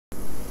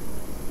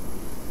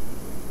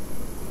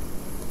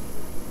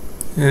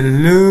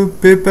Hello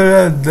people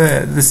out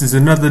there, this is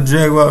another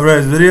Jaguar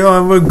Race video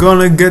and we're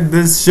gonna get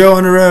this show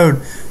on the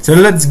road. So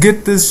let's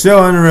get this show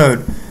on the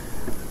road.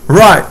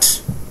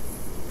 Right,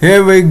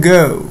 here we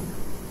go.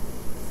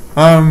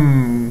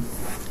 I'm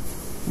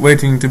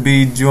waiting to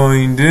be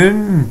joined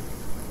in.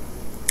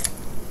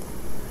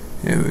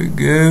 Here we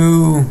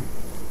go.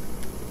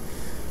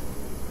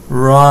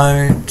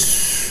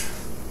 Right.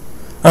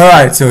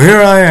 Alright, so here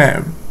I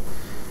am.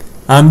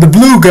 I'm the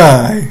blue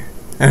guy.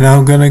 And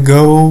I'm gonna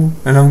go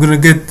and I'm gonna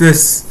get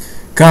this.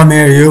 Come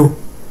here, you.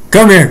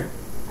 Come here.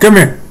 Come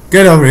here.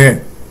 Get over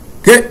here.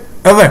 Get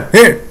over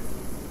here.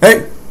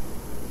 Hey.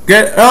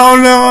 Get. Oh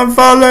no, I'm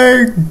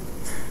falling.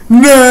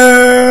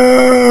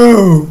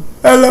 No.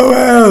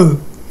 LOL.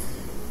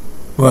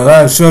 Well,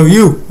 I'll show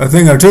you a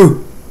thing or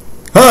two.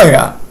 Oh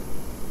yeah.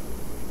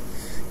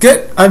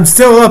 Get. I'm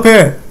still up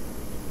here.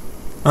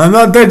 I'm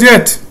not dead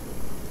yet.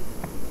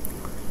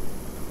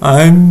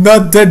 I'm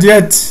not dead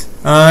yet.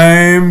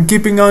 I'm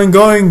keeping on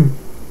going.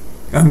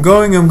 I'm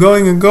going.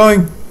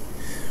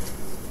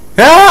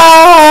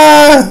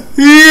 Ah!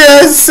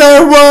 Yes, I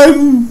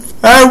won!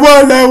 I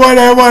won!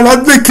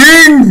 I'm the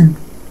king!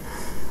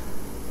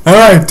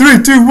 Alright,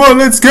 3, 2, 1,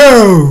 let's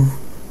go!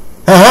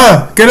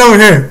 Haha! Get over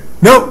here!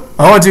 Nope!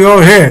 I want you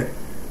over here!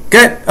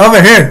 Get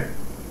over here!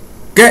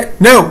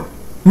 No!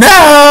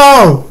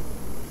 No!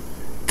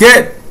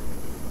 Get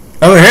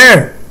over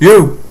here!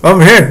 You!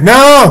 Over here!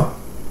 No!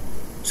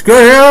 Screw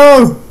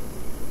you!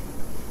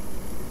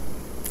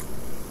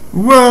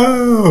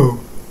 Whoa!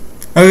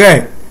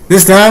 Okay,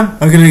 this time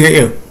I'm gonna get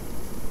you.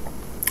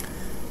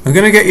 I'm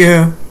gonna get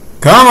you.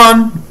 Come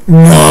on!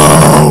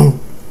 No!